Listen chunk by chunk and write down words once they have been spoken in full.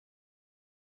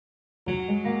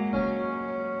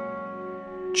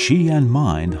Qi and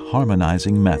Mind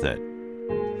Harmonizing Method.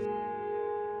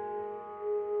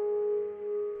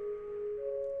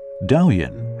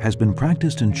 Daoyin has been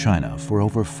practiced in China for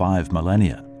over 5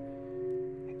 millennia.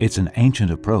 It's an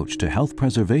ancient approach to health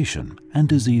preservation and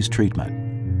disease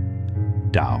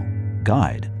treatment. Dao,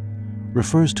 guide,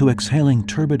 refers to exhaling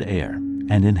turbid air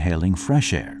and inhaling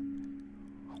fresh air,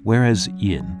 whereas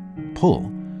Yin,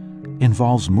 pull,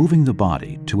 involves moving the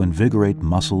body to invigorate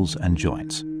muscles and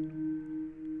joints.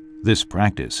 This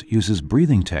practice uses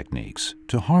breathing techniques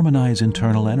to harmonize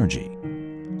internal energy,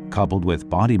 coupled with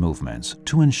body movements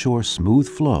to ensure smooth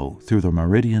flow through the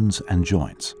meridians and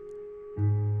joints.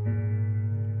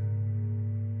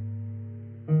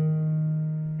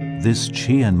 This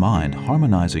Qi and Mind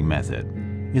harmonizing method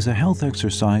is a health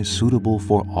exercise suitable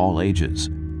for all ages,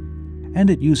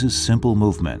 and it uses simple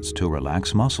movements to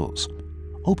relax muscles,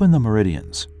 open the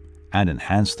meridians, and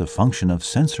enhance the function of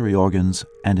sensory organs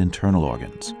and internal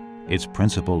organs. Its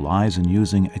principle lies in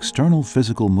using external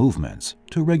physical movements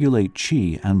to regulate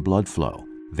qi and blood flow,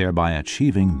 thereby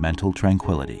achieving mental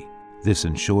tranquility. This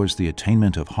ensures the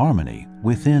attainment of harmony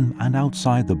within and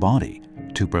outside the body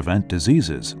to prevent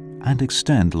diseases and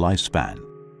extend lifespan.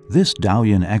 This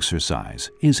Daoyin exercise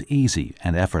is easy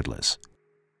and effortless.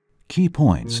 Key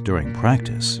points during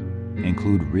practice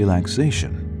include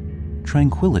relaxation,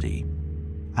 tranquility,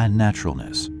 and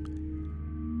naturalness.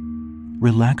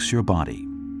 Relax your body.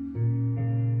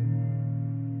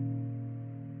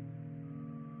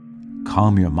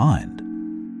 Calm your mind.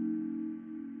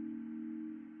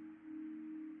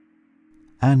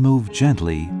 And move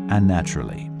gently and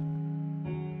naturally.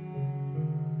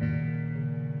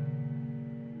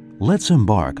 Let's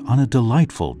embark on a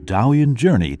delightful Daoyin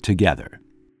journey together.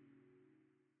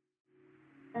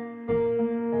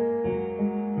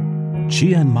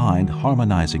 Qi and Mind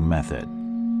Harmonizing Method.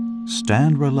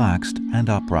 Stand relaxed and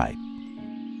upright.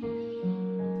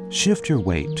 Shift your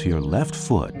weight to your left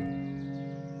foot.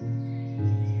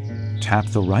 Tap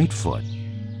the right foot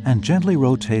and gently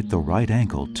rotate the right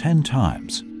ankle 10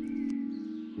 times,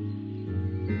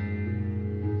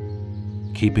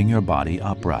 keeping your body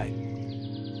upright.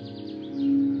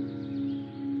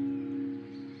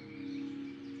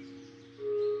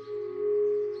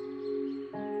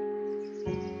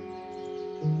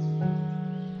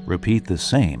 Repeat the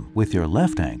same with your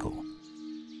left ankle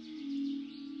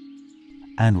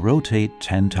and rotate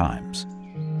 10 times.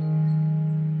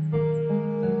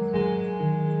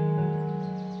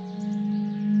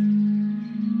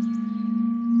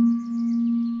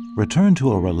 Return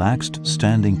to a relaxed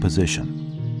standing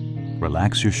position.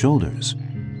 Relax your shoulders,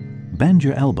 bend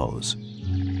your elbows,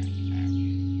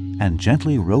 and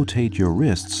gently rotate your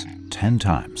wrists 10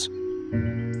 times.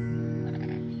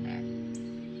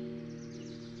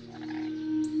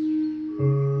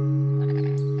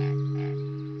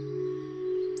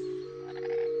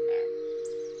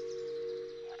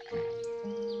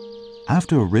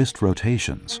 After wrist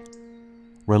rotations,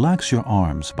 relax your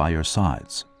arms by your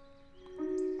sides.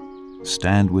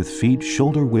 Stand with feet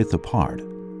shoulder-width apart,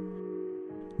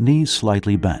 knees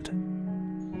slightly bent.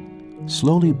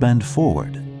 Slowly bend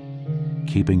forward,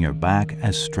 keeping your back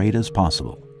as straight as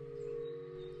possible.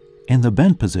 In the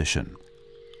bent position,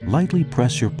 lightly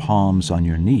press your palms on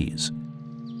your knees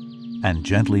and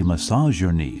gently massage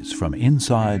your knees from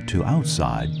inside to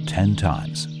outside 10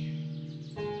 times.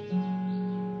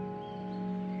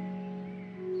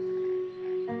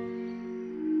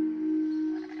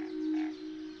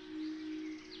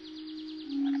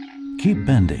 Keep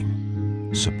bending.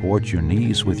 Support your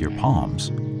knees with your palms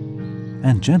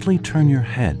and gently turn your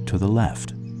head to the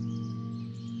left.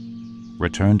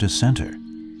 Return to center,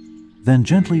 then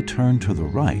gently turn to the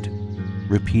right,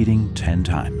 repeating 10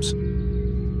 times.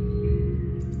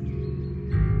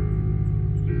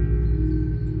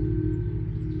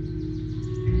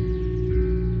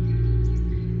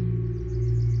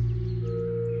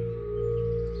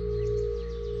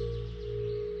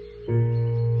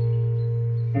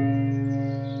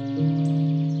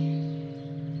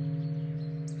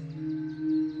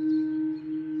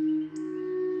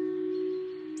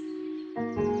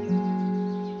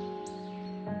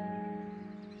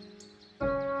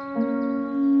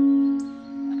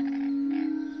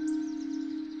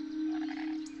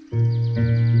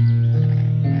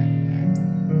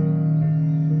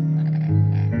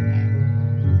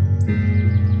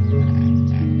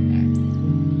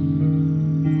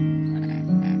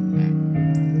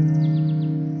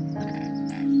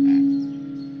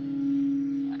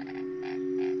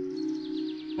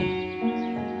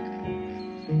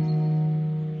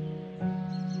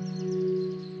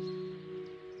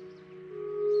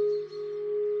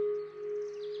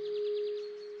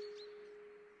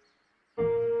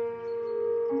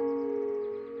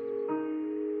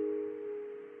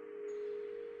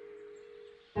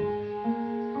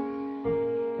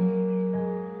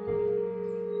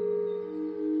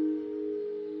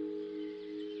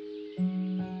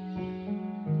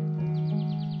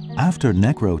 After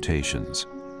neck rotations,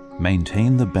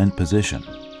 maintain the bent position,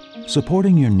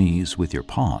 supporting your knees with your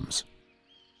palms.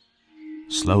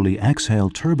 Slowly exhale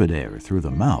turbid air through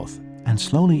the mouth and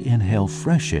slowly inhale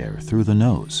fresh air through the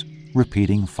nose,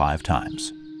 repeating 5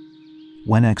 times.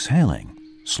 When exhaling,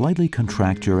 slightly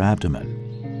contract your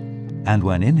abdomen, and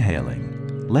when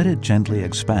inhaling, let it gently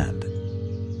expand.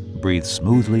 Breathe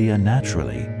smoothly and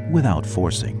naturally without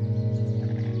forcing.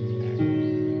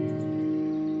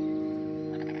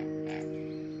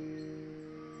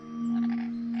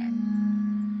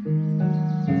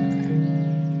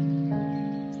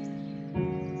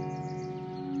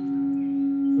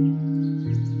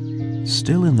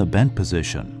 Still in the bent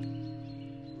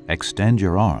position, extend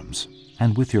your arms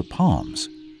and with your palms,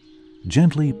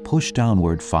 gently push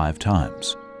downward 5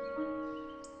 times.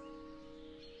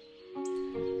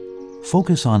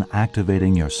 Focus on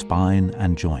activating your spine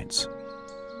and joints.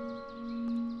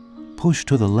 Push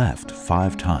to the left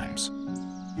 5 times.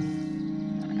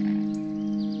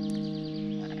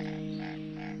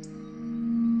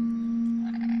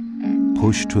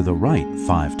 Push to the right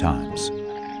 5 times.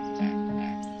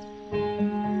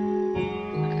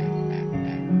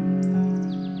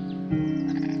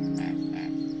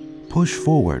 Push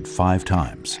forward 5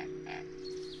 times.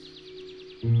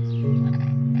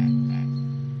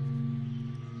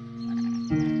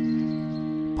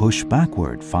 Push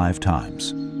backward 5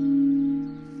 times.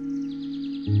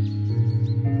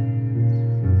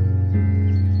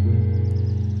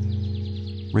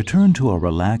 Return to a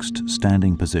relaxed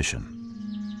standing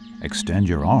position. Extend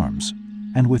your arms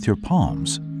and with your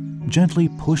palms, gently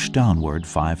push downward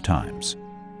 5 times.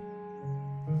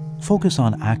 Focus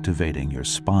on activating your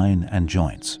spine and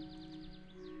joints.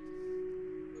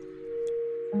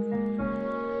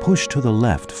 Push to the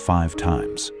left 5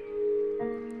 times.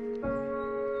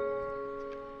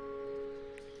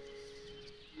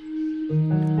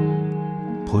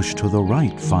 Push to the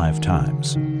right 5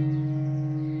 times.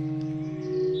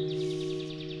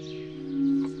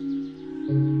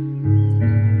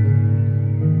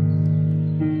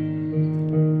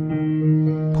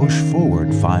 Push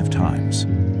forward 5 times.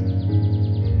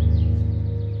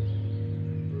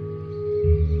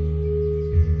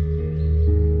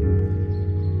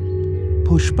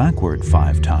 Push backward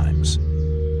 5 times.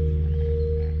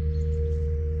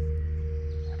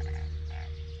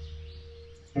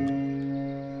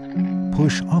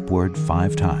 Push upward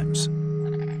 5 times.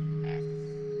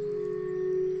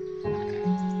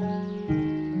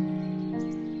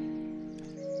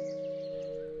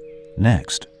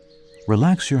 Next,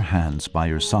 relax your hands by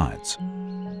your sides.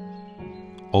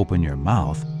 Open your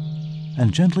mouth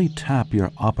and gently tap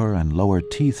your upper and lower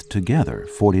teeth together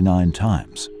 49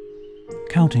 times,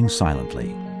 counting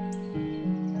silently.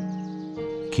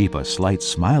 Keep a slight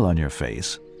smile on your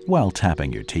face while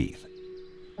tapping your teeth.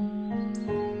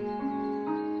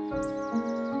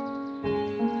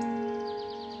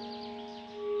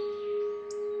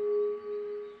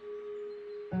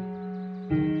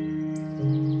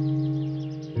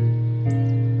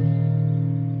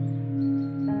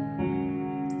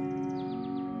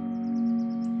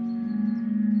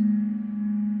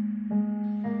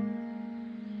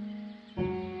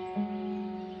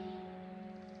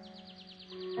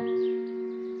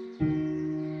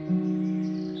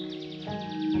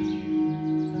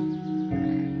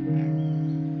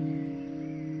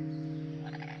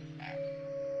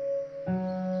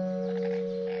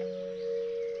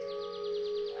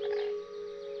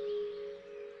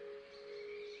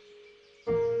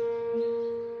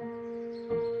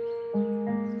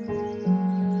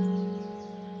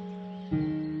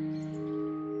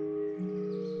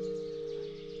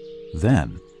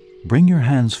 Then, bring your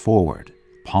hands forward,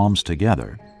 palms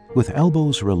together, with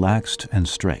elbows relaxed and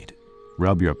straight.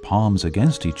 Rub your palms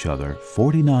against each other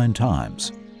 49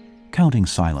 times, counting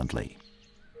silently.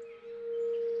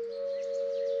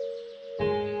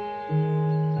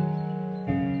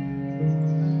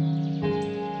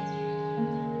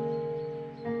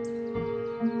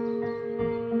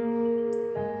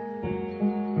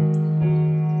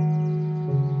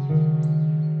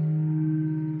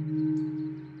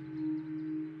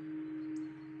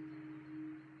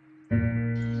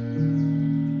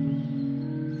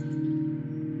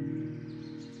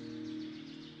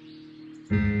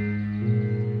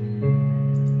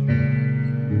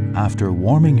 After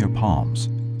warming your palms,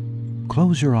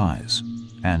 close your eyes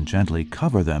and gently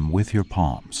cover them with your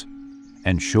palms,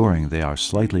 ensuring they are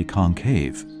slightly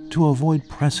concave to avoid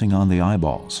pressing on the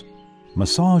eyeballs.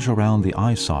 Massage around the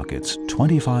eye sockets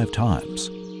 25 times,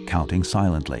 counting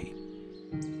silently.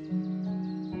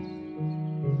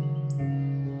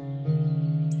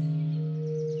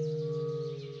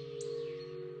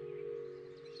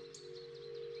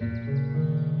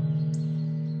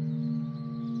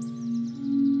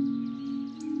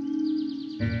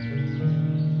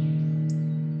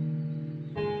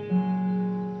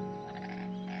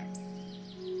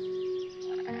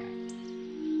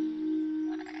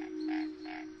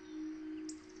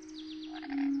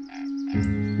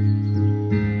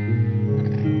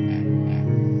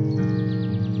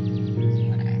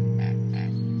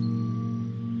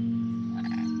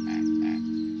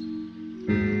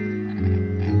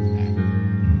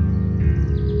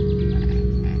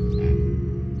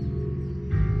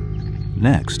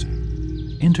 Next,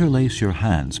 interlace your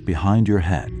hands behind your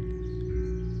head.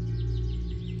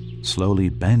 Slowly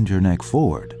bend your neck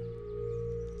forward,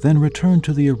 then return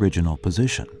to the original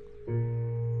position.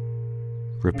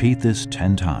 Repeat this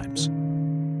 10 times.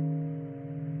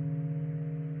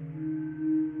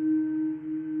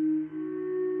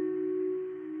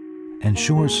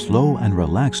 Ensure slow and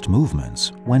relaxed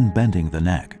movements when bending the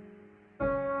neck.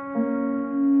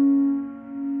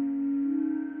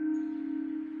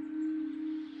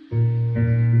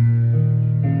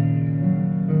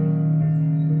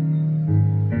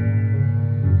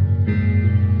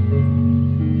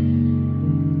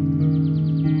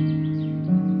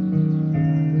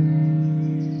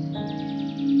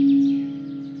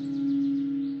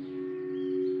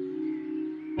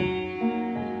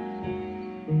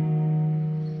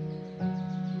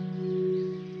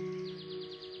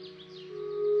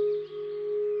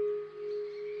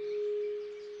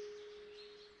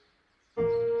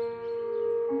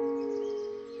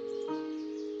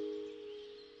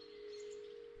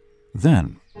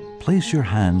 Then, place your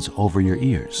hands over your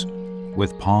ears,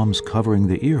 with palms covering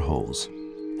the ear holes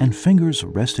and fingers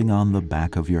resting on the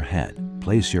back of your head.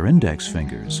 Place your index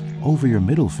fingers over your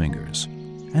middle fingers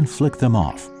and flick them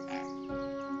off,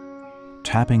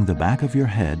 tapping the back of your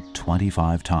head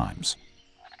 25 times.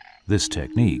 This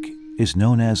technique is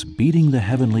known as beating the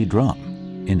heavenly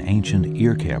drum in ancient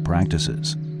ear care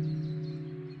practices.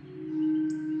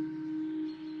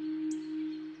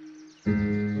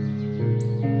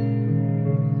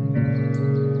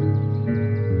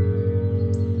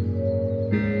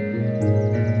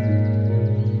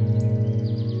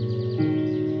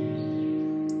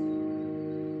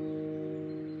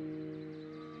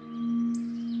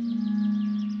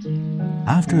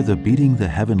 After the beating the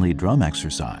heavenly drum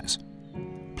exercise,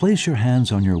 place your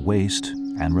hands on your waist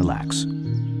and relax.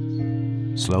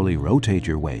 Slowly rotate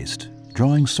your waist,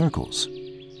 drawing circles,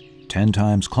 10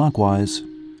 times clockwise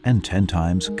and 10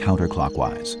 times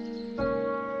counterclockwise.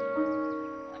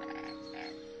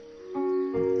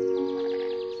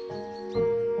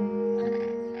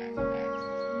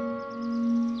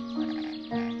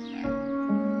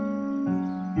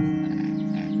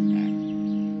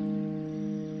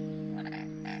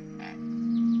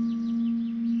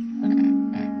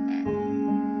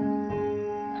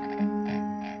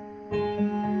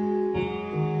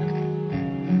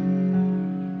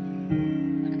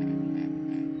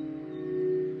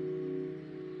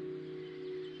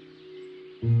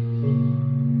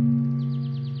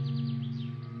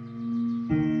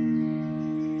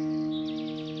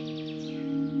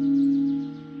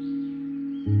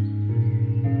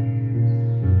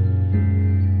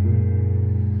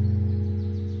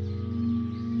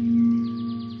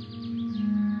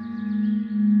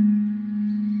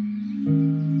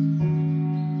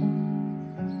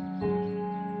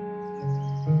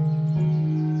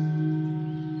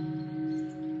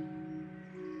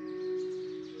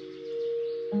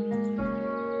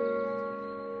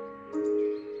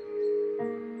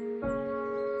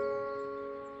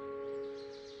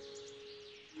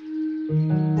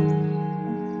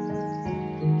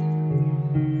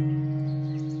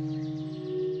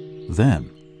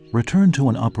 Then, return to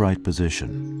an upright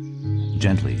position.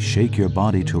 Gently shake your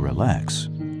body to relax,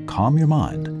 calm your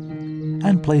mind,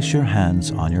 and place your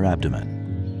hands on your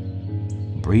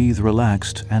abdomen. Breathe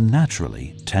relaxed and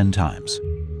naturally 10 times.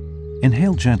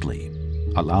 Inhale gently,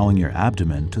 allowing your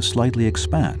abdomen to slightly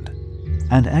expand,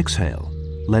 and exhale,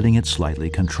 letting it slightly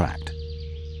contract.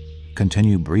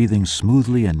 Continue breathing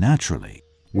smoothly and naturally,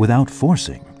 without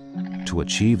forcing, to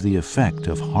achieve the effect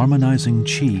of harmonizing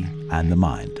qi and the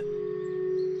mind.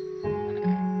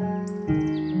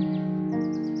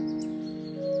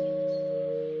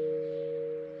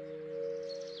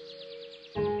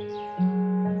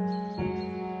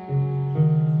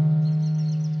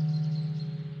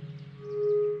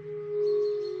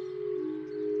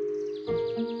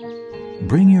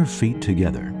 Bring your feet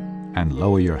together and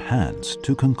lower your hands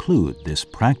to conclude this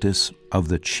practice of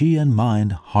the Qi and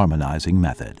Mind Harmonizing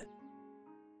method.